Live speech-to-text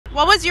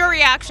What was your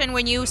reaction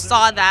when you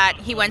saw that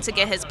he went to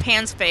get his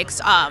pants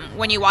fixed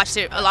when you watched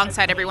it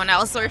alongside everyone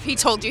else, or if he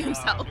told you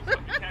himself?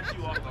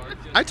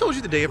 I told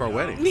you the day of our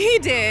wedding. He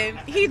did.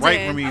 He did.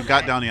 Right when we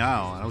got down the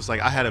aisle. I was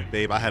like, I had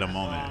a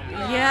moment.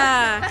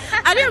 Yeah.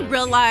 I didn't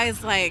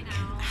realize, like,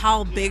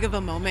 how big of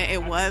a moment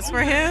it was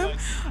for him,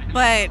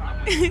 but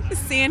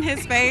seeing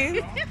his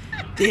face,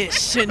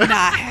 this should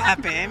not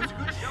happen.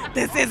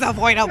 This is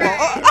avoidable.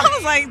 I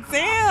was like,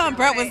 damn,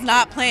 Brett was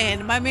not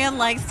playing. My man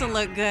likes to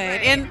look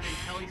good. And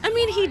I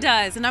mean, he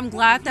does, and I'm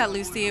glad that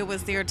Lucia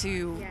was there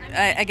to,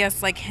 I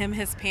guess, like, hem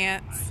his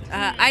pants.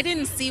 I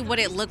didn't see what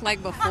it looked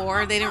like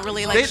before. They didn't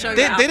really, like, show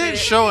They you didn't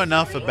show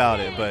enough about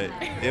it, but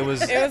it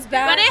was bad.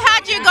 But it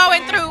had you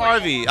going through.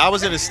 Harvey. I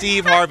was in a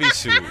Steve Harvey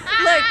suit.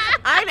 Look,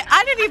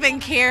 I didn't even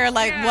care,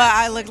 like, what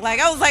I looked like.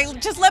 I was like,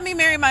 just let me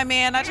marry my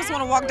man. I just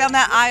want to walk down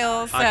that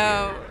aisle.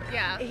 So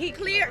Yeah,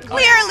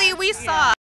 clearly we saw.